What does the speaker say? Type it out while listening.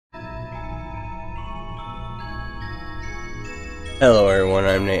Hello everyone,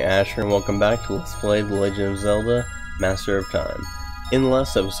 I'm Nate Asher and welcome back to Let's Play The Legend of Zelda Master of Time. In the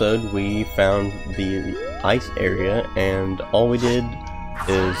last episode we found the ice area and all we did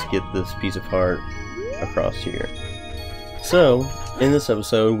is get this piece of heart across here. So, in this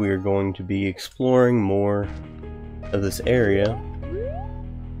episode we are going to be exploring more of this area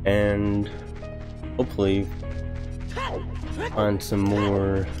and hopefully find some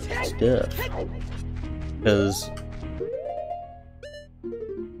more stuff. Because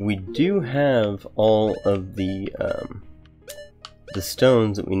we do have all of the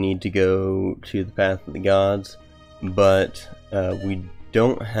stones that we need to go to the Path of the Gods, but we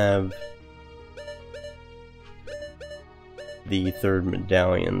don't have the third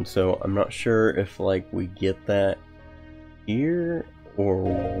medallion, so I'm not sure if we get that here or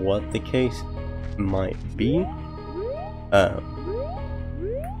what the case might be.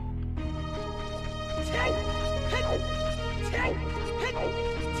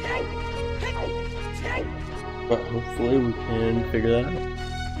 But hopefully we can figure that out.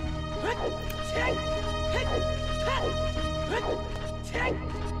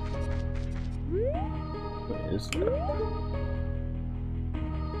 What is that?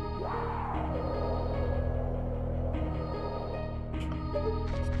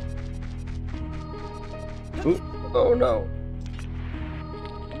 Ooh, oh no!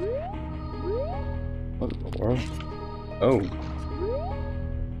 What in the world? Oh.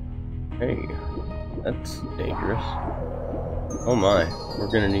 Hey. That's dangerous. Oh my,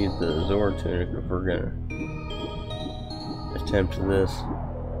 we're gonna need the Zora tunic if we're gonna attempt this.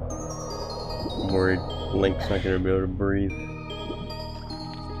 I'm worried Link's not gonna be able to breathe.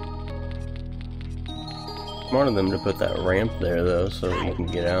 Smart of them to put that ramp there though, so you can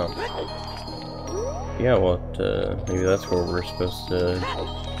get out. Yeah, well, maybe that's where we're supposed to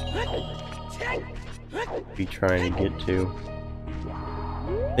be trying to get to.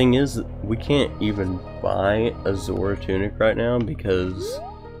 Thing is, we can't even buy a Zora tunic right now because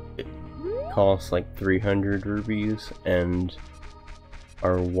it costs like 300 rupees and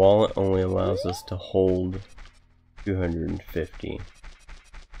our wallet only allows us to hold 250.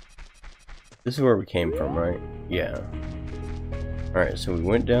 This is where we came from, right? Yeah. Alright, so we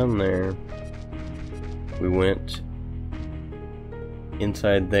went down there. We went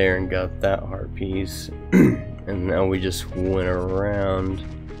inside there and got that heart piece. And now we just went around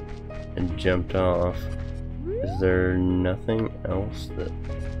and jumped off. Is there nothing else that...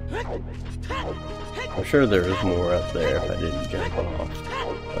 I'm sure there is more up there if I didn't jump off.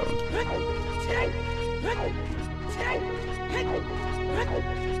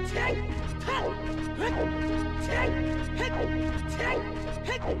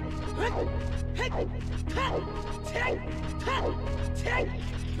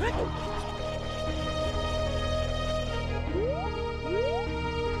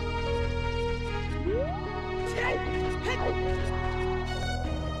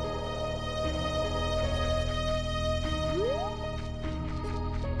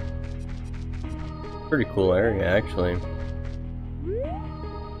 Pretty cool area, actually.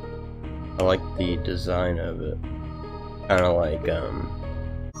 I like the design of it. Kind of like,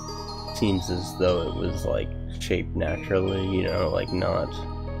 seems as though it was like shaped naturally, you know, like not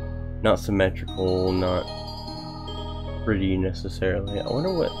symmetrical, not pretty necessarily. I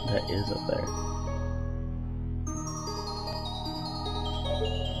wonder what that is up there.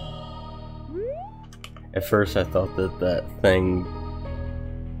 At first I thought that thing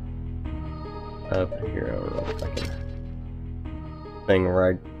up here, I don't know if I can, thing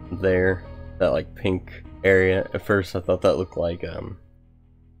right there, that like pink area, at first I thought that looked like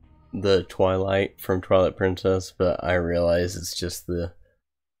the Twilight from Twilight Princess, but I realize it's just the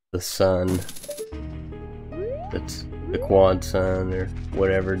sun. It's the quad sun or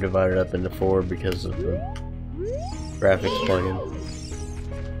whatever divided up into 4 because of the graphics plugin.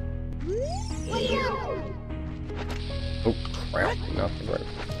 Oh crap, not the right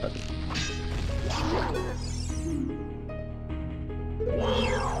button.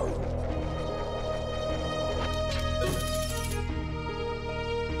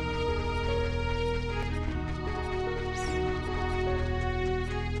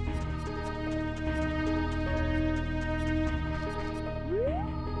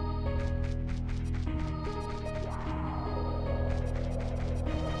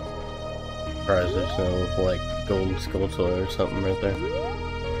 Surprised there's no like golden skeleton or something right there.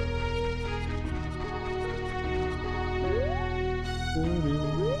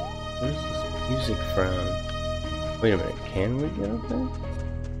 Where's this music from? Wait a minute, can we get up there?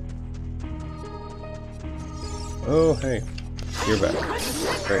 Oh hey, you're back.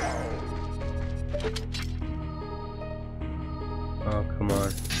 Great.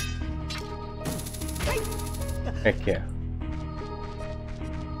 Heck yeah.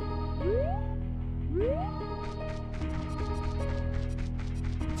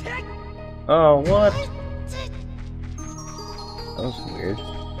 Oh, what? That was weird.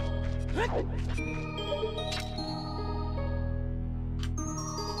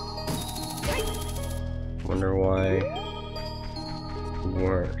 Wonder why we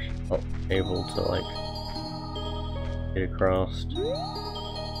weren't able to, like, get across.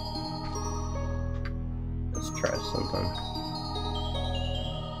 Let's try something.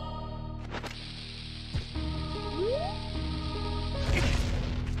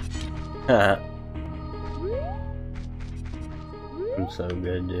 Haha. I'm so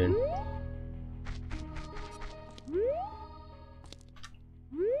good, dude.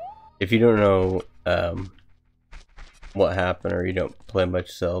 If you don't know what happened, or you don't play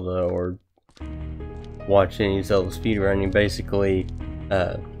much Zelda or watch any Zelda speedrunning, basically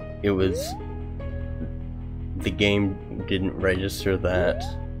it was the game didn't register that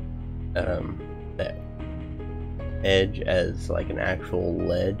that edge as like an actual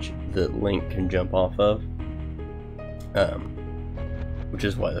ledge that Link can jump off of, which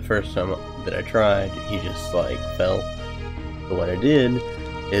is why the first time that I tried, he just like fell. But what I did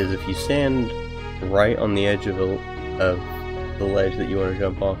is, if you stand right on the edge of the ledge that you want to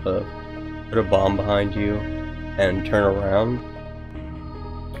jump off of, put a bomb behind you and turn around,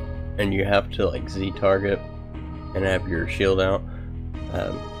 and you have to like Z target and have your shield out,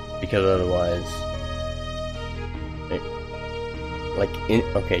 because otherwise,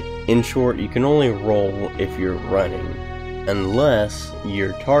 in short, you can only roll if you're running, unless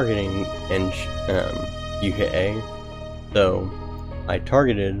you're targeting and you hit A. So I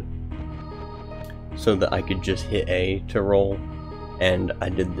targeted so that I could just hit A to roll, and I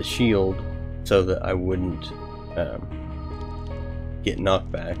did the shield so that I wouldn't get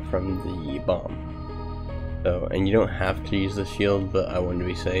knocked back from the bomb. So, and you don't have to use the shield, but I wanted to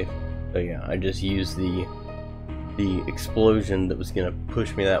be safe. So yeah, I just used the explosion that was gonna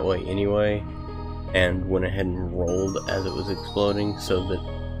push me that way anyway, and went ahead and rolled as it was exploding, so that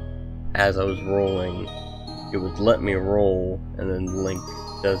as I was rolling, it would let me roll, and then Link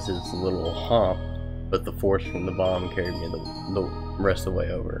does his little hop, but the force from the bomb carried me the rest of the way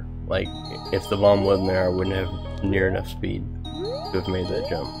over. Like, if the bomb wasn't there, I wouldn't have near enough speed to have made that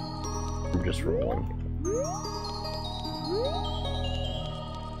jump from just rolling.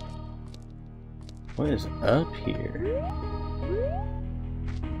 What is up here?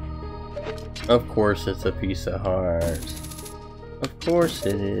 Of course it's a piece of heart. Of course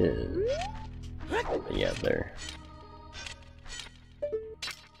it is. Yeah, there.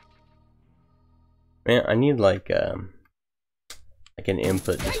 Man, I need like an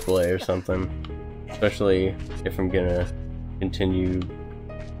input display or something. Especially if I'm gonna continue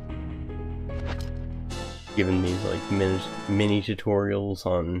giving these like mini tutorials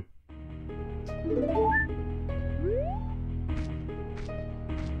on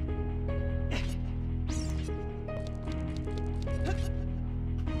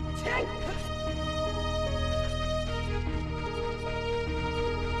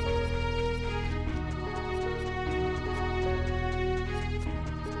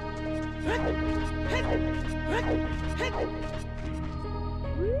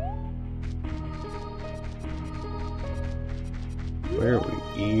where are we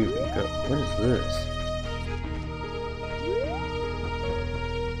even go? What is this?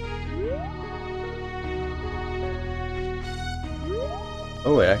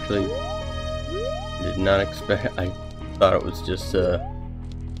 Oh, it actually did not expect. I thought it was just a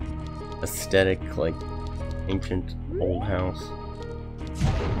aesthetic, like ancient old house.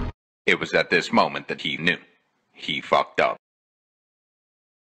 It was at this moment that he knew. He fucked up.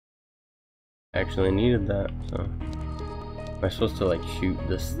 Actually needed that, so. Am I supposed to like shoot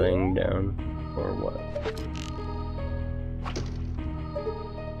this thing down, or what?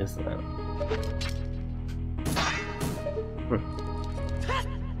 Is that?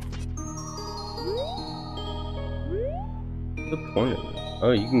 What's the point of it?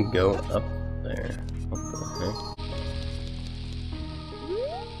 Oh, you can go up there. What the heck?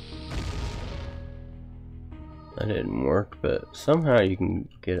 That didn't work, but somehow you can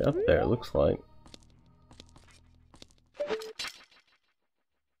get up there, it looks like.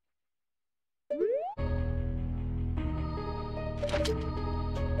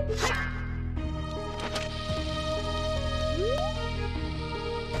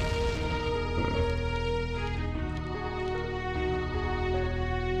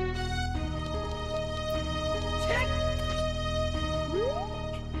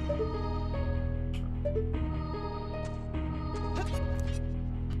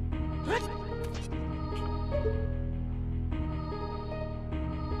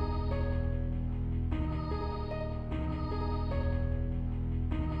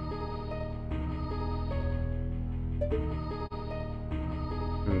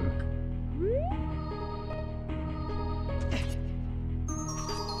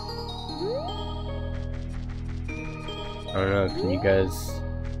 don't know, can you guys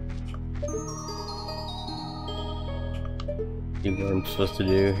see what I'm supposed to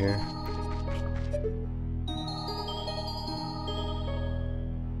do here?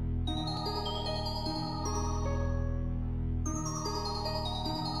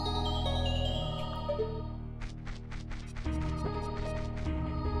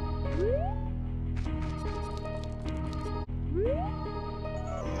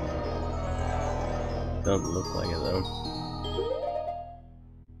 Doesn't look like it though.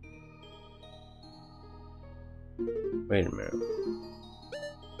 Wait a minute.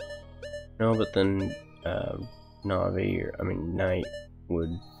 No, but then Navi, or I mean Night, would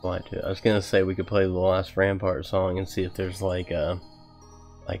fly to. I was gonna say we could play the last Rampart song and see if there's like a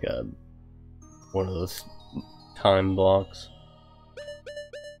one of those time blocks.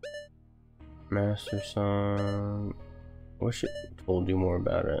 Master song. I wish it told you more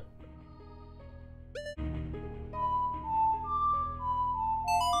about it.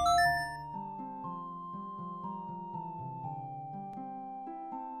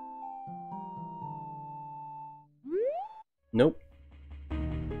 Nope.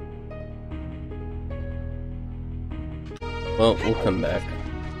 Well, we'll come back.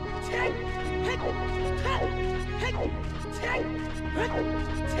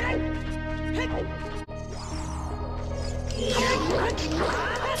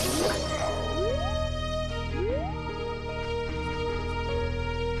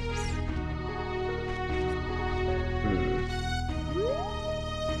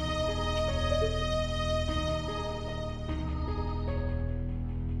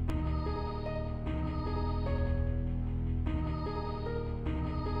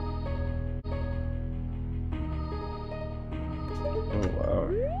 Oh wow.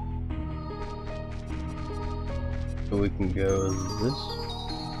 So we can go this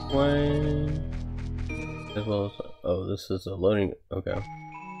way as well as, oh, this is a loading, okay.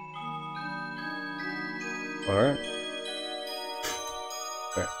 Alright.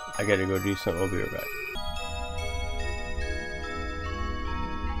 Alright, I gotta go do something, I'll be right back.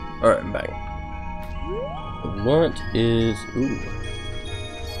 Alright, I'm back. What is, ooh.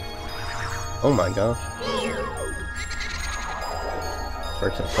 Oh my gosh.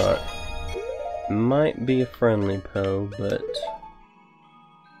 First I thought might be a friendly Poe, but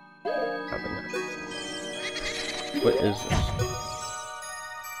probably not. What is this?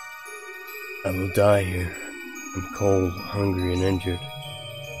 I will die here. I'm cold, hungry, and injured.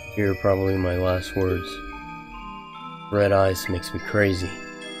 Here are probably my last words. Red ice makes me crazy.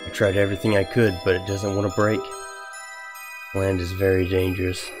 I tried everything I could, but it doesn't want to break. Land is very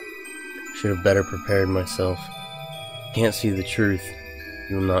dangerous. Should have better prepared myself. Can't see the truth.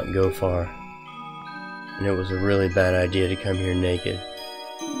 You will not go far. And it was a really bad idea to come here naked.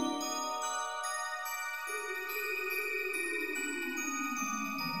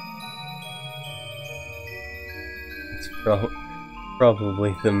 It's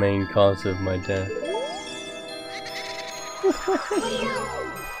probably the main cause of my death.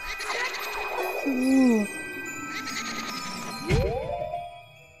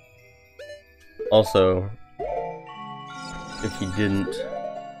 Also, if you didn't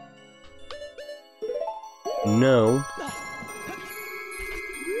know,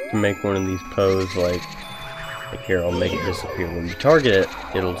 to make one of these Poes, like here, I'll make it disappear. When you target it,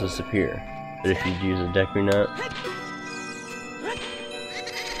 it'll disappear. But if you use a Deku Nut,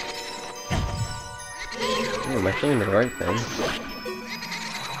 am I saying the right thing?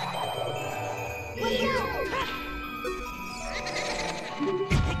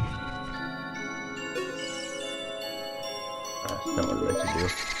 That's not what I meant to do.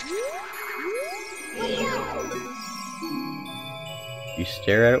 If you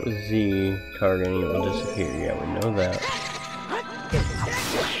stare at it with Z, targeting it will disappear. Yeah, we know that.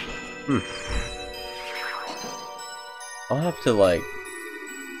 I'll have to, like,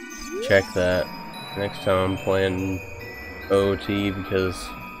 check that next time I'm playing OoT, because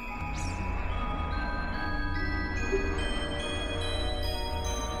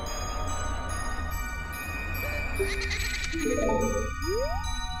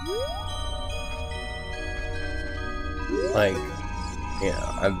like, yeah,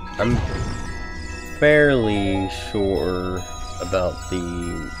 I'm fairly sure about the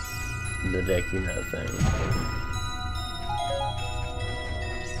Deku Nut thing.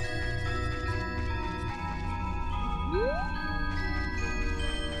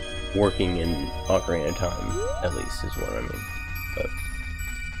 Working in Ocarina of Time, at least, is what I mean. But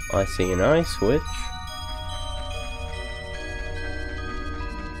I see an eye switch.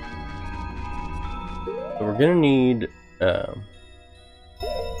 So we're gonna need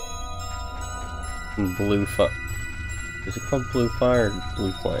some blue Is it called blue fire or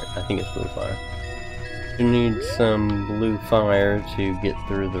blue flame? I think it's blue fire. You need some blue fire to get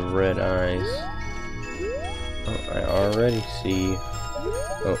through the red eyes. Oh, I already see.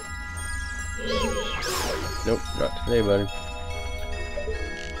 Oh. Nope, not today, buddy.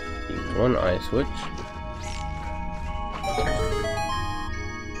 The one eye switch.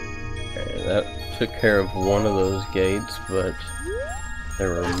 Okay, that took care of one of those gates, but there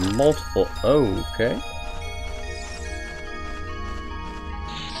were multiple. Oh, okay.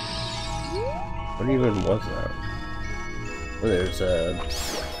 What even was that? Oh, there's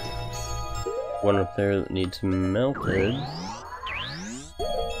one up there that needs melted.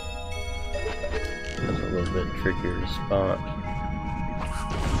 That's a little bit trickier to spot.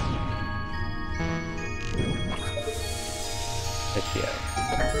 Heck yeah.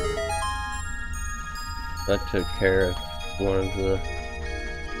 That took care of one of the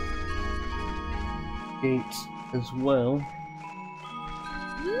gates as well.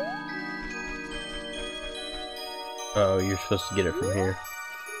 Oh, you're supposed to get it from here.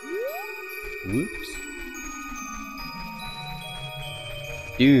 Whoops.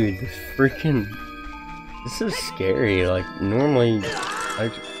 Dude, this freaking... This is scary. Like, normally...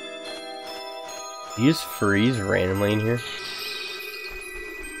 You just freeze randomly in here?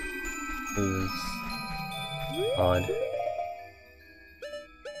 This is... odd.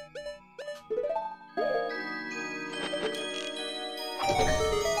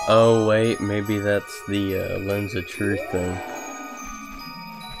 Oh wait, maybe that's the lens of truth thing.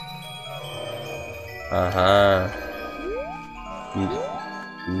 Aha. You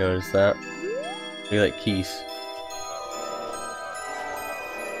notice that? Look at that keys.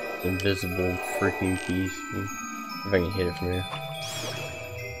 Invisible freaking keys. If I can hit it from here.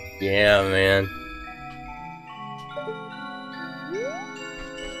 Yeah, man.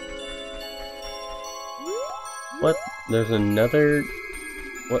 What? There's another...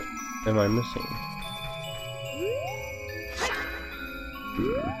 What am I missing?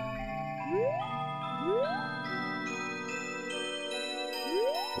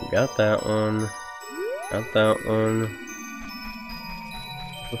 Got that one. Got that one.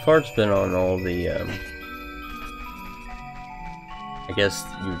 So far it's been on all the, I guess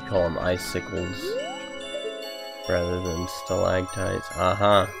you would call them icicles rather than stalactites.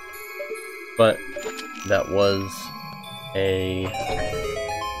 Aha. But that was a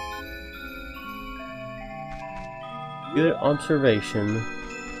good observation.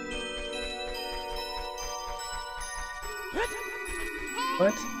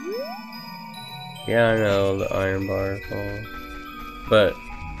 What? Yeah, I know the iron bar is all, but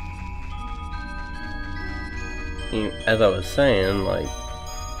you know, as I was saying, like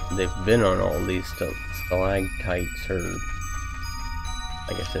they've been on all these stalactites, or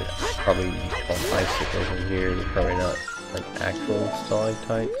like I said, probably called icicles in here. They're probably not like actual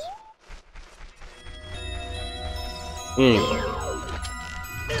stalactites. Anyway,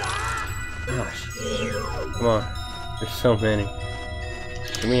 gosh, come on, there's so many.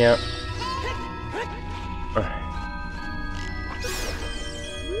 Get me out.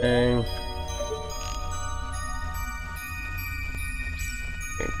 Dang.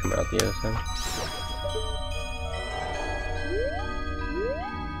 Here, come out the other side.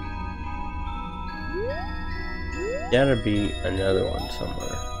 Gotta be another one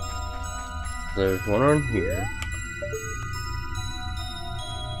somewhere. There's one on here.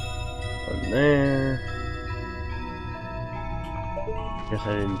 One there. Guess I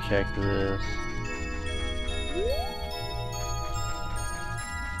didn't check this.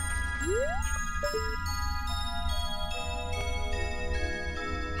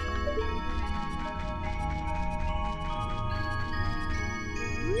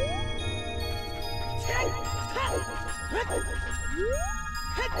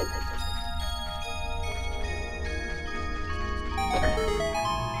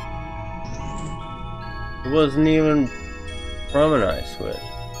 It wasn't even from an ice switch.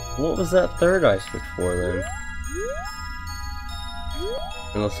 What was that third ice switch for then?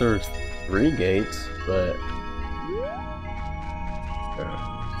 Unless there was 3 gates, but...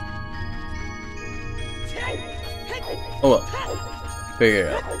 Oh well. Figure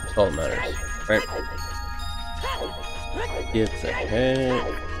it out. That's all that matters. Right? Get the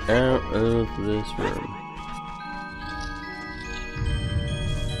heck out of this room.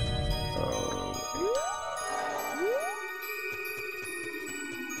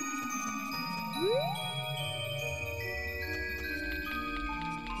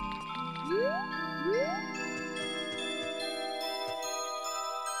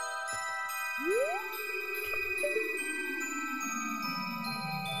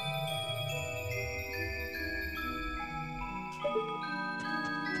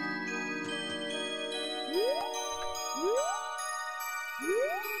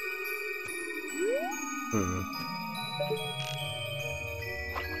 Hmm.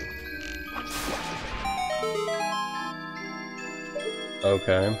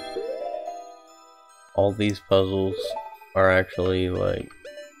 Okay. All these puzzles are actually like,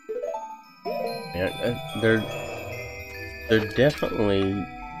 yeah, they're definitely,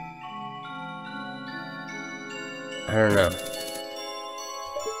 I don't know.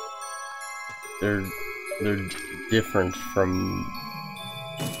 They're different from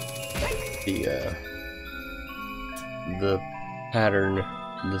the pattern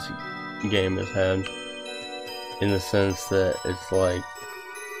this game has had, in the sense that it's like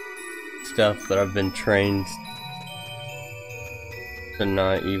stuff that I've been trained to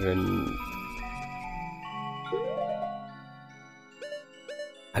not even,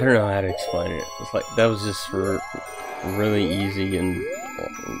 I don't know how to explain it. It's like that was just for really easy and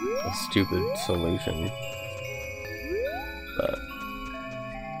a stupid solution. But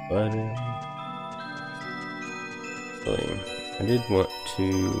really, I did want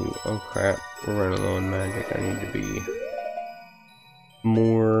to, oh crap, we're running low on magic. I need to be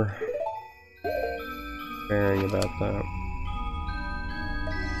more sparing about that.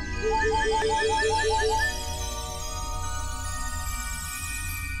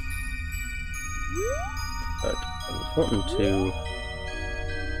 But I was wanting to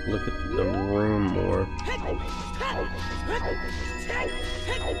look at the room more.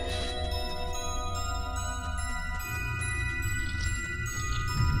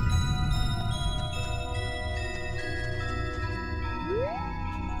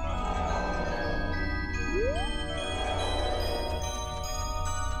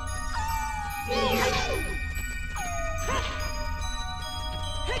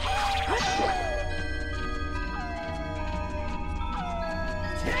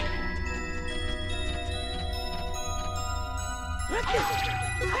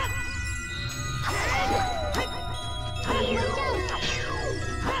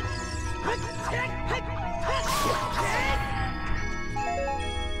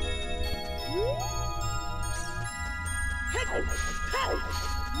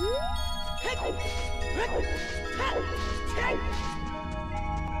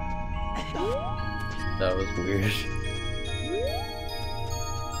 That was weird.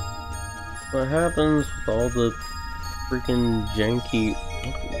 What happens with all the freaking janky...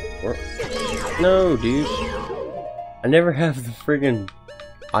 No, dude. I never have the friggin'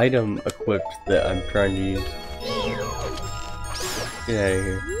 item equipped that I'm trying to use. Get out of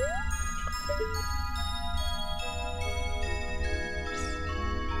here.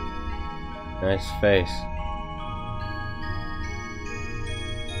 Nice face.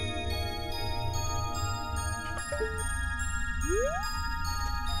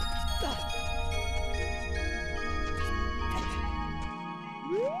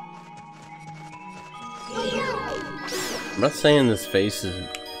 I'm not saying this face is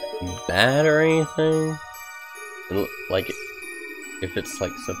bad or anything. Like, if it's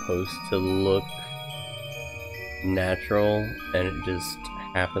like supposed to look natural and it just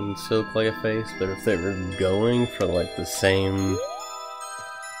happens to look like a face, but if they were going for like the same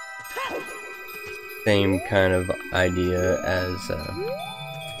kind of idea as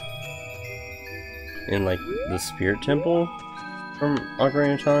in like the Spirit Temple from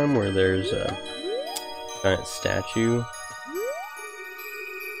Ocarina of Time, where there's a giant statue.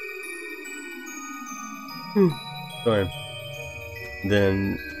 Sorry.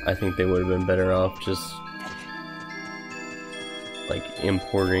 Then I think they would have been better off just like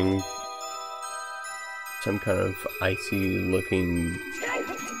importing some kind of icy looking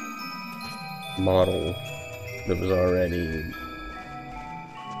model that was already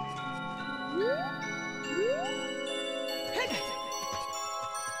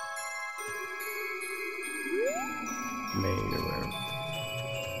made or whatever.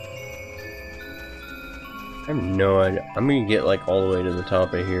 I have no idea. I'm gonna get like all the way to the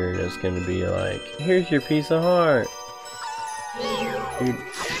top of here and it's gonna be like, here's your piece of heart. Dude.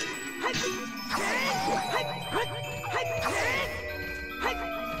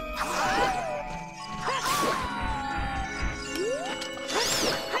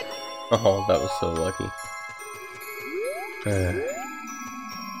 Oh, that was so lucky.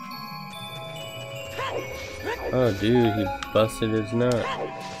 Oh, dude, he busted his nut.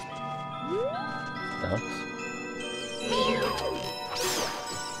 Sucks.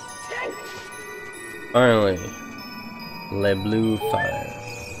 Finally, Le Blue Fire.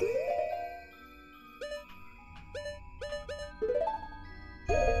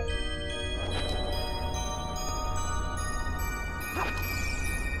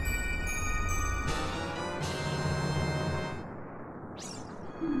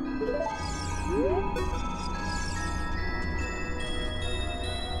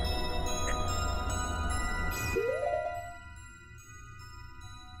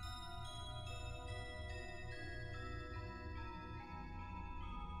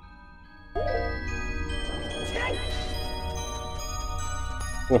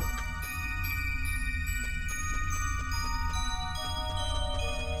 Cool.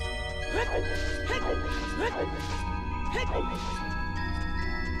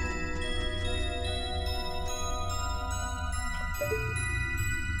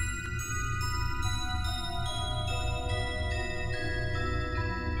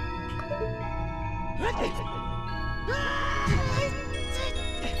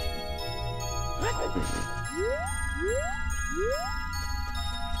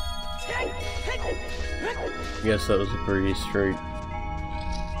 I guess that was a pretty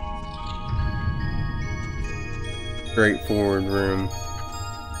straightforward room.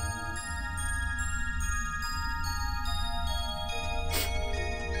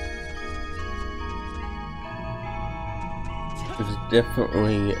 It's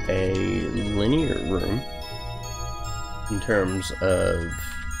definitely a linear room in terms of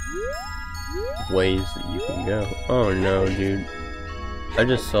ways that you can go. Oh no, dude. I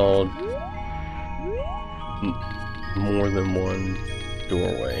just saw more than one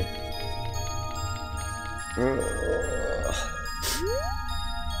doorway.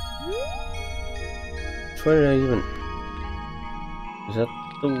 Which way did I even... Is that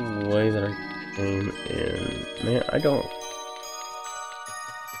the way that I came in? Man, I don't...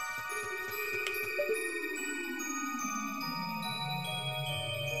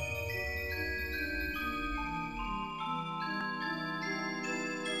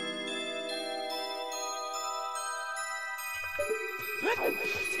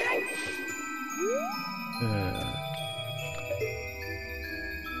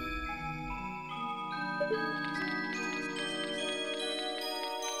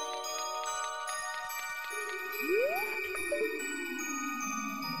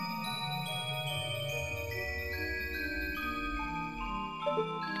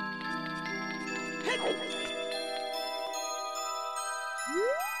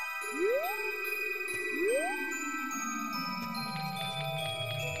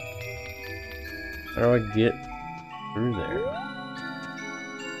 How do I get through there?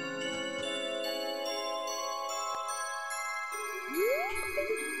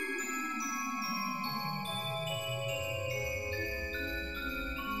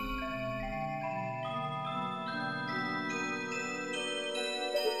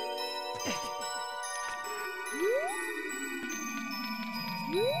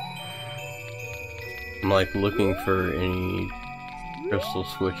 I'm like looking for any crystal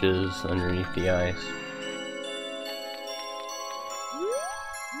switches underneath the ice.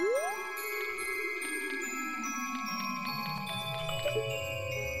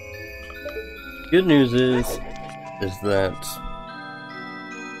 Good news is that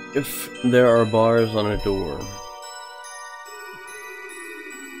if there are bars on a door,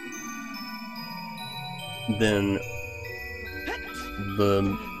 then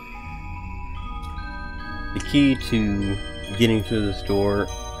the key to getting through this door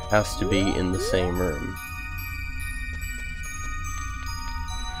has to be in the same room.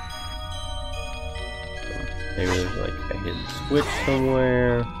 Maybe there's like a hidden switch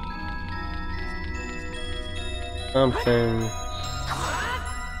somewhere. Something.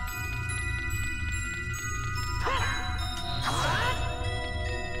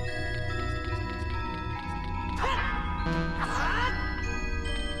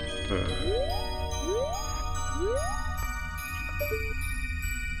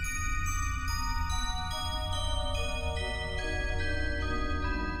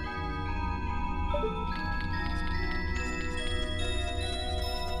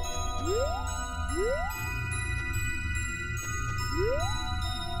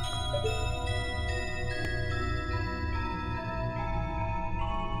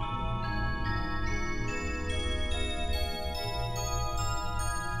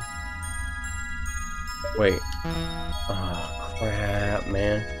 Wait. Oh, crap,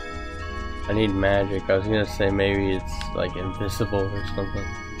 man. I need magic. I was gonna say maybe it's like invisible or something.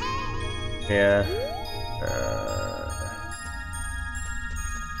 Yeah.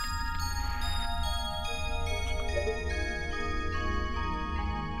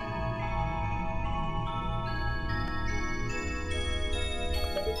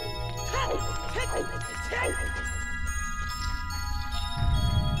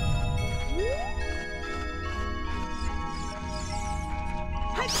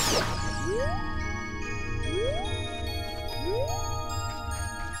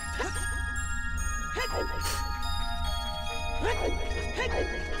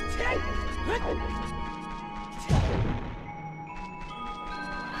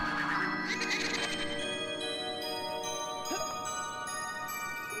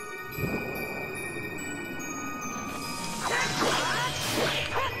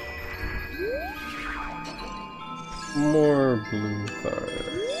 blue fire.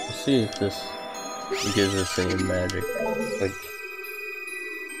 Let's see if this gives us any magic. Like,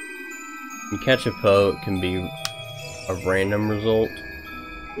 you catch a Poe, it can be a random result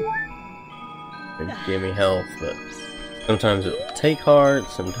and give me health, but sometimes it will take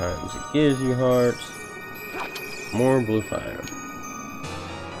hearts, sometimes it gives you hearts. More blue fire.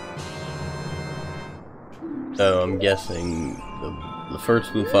 So I'm guessing the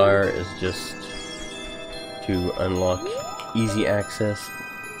first blue fire is just to unlock easy access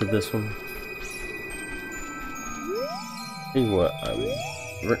to this one. Tell you what,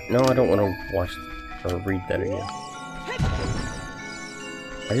 no, I don't want to watch or read that again.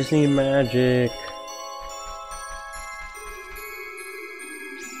 I just need magic.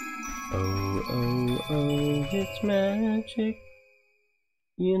 Oh, oh, oh, it's magic,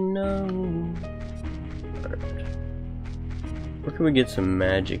 you know. Alright. Where can we get some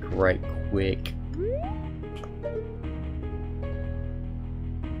magic right quick?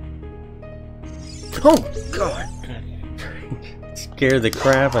 Oh, God! Scare the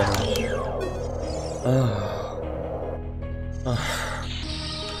crap out of me.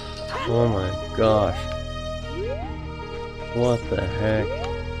 Oh my gosh. What the heck?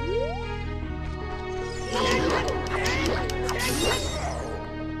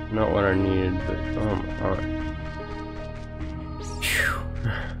 Not what I needed, but oh my god. Phew.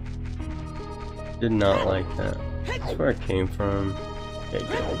 Did not like that. That's where I came from. Okay,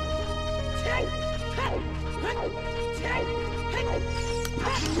 good.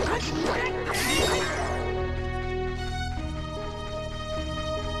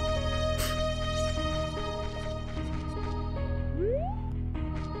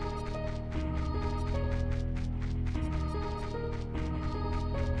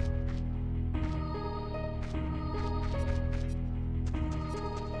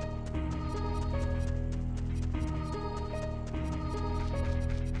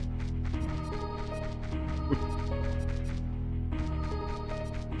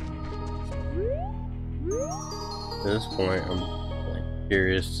 At this point, I'm like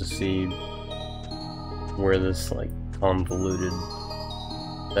curious to see where this like convoluted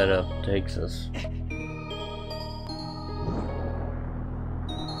setup takes us.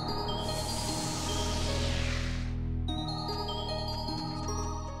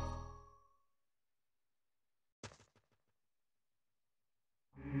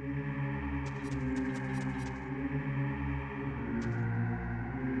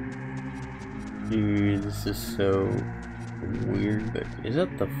 Dude, this is so weird, but is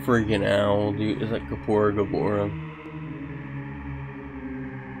that the freaking owl, dude? Is that Kapora Gabora?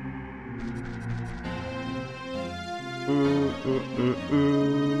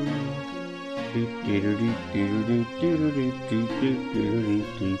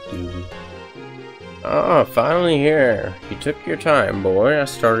 Ah, finally here. You took your time, boy. I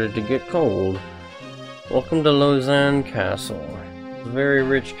started to get cold. Welcome to Lausanne Castle. A very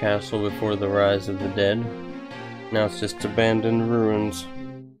rich castle before the rise of the dead. Now it's just abandoned ruins.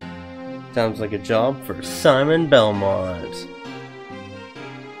 Sounds like a job for Simon Belmont.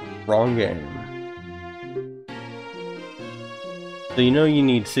 Wrong game. So you know you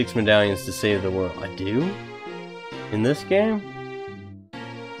need 6 medallions to save the world. I do? In this game?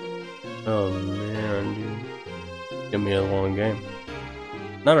 Oh man, dude. It's gonna be a long game.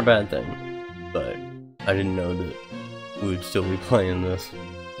 Not a bad thing, but I didn't know that we would still be playing this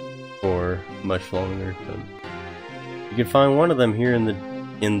for much longer. So you can find one of them here in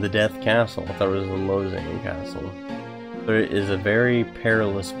the Death Castle. I thought it was the Lausanne Castle, but it is a very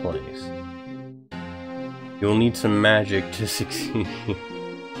perilous place. You'll need some magic to succeed.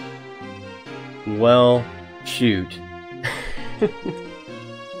 Well, shoot.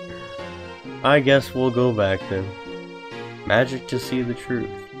 I guess we'll go back then. Magic to see the truth.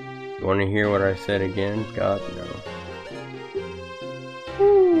 You want to hear what I said again? God, no.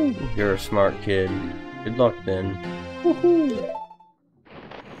 Woo, you're a smart kid. Good luck then. Woohoo!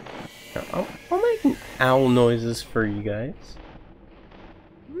 Now, I'll make owl noises for you guys.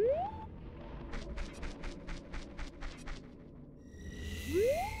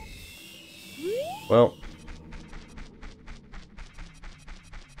 Well,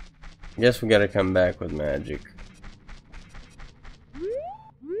 I guess we gotta come back with magic.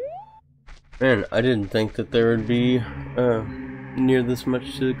 Man, I didn't think that there would be near this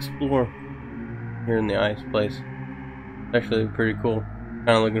much to explore here in the ice place. It's actually pretty cool.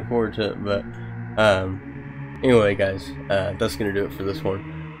 Kind of looking forward to it, but anyway guys, that's gonna do it for this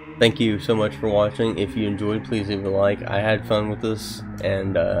one. Thank you so much for watching. If you enjoyed, please leave a like. I had fun with this,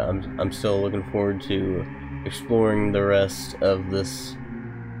 and I'm still looking forward to exploring the rest of this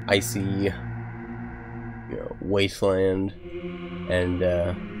icy, wasteland. and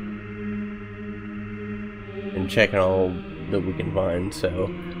checking all that we can find. So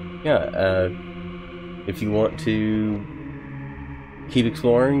yeah, if you want to keep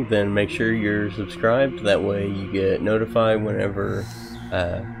exploring, then make sure you're subscribed. That way you get notified whenever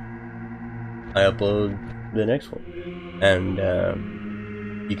I upload the next one. And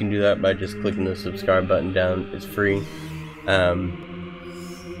you can do that by just clicking the subscribe button down. It's free.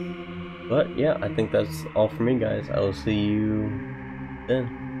 But yeah, I think that's all for me, guys. I will see you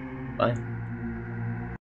then. Bye.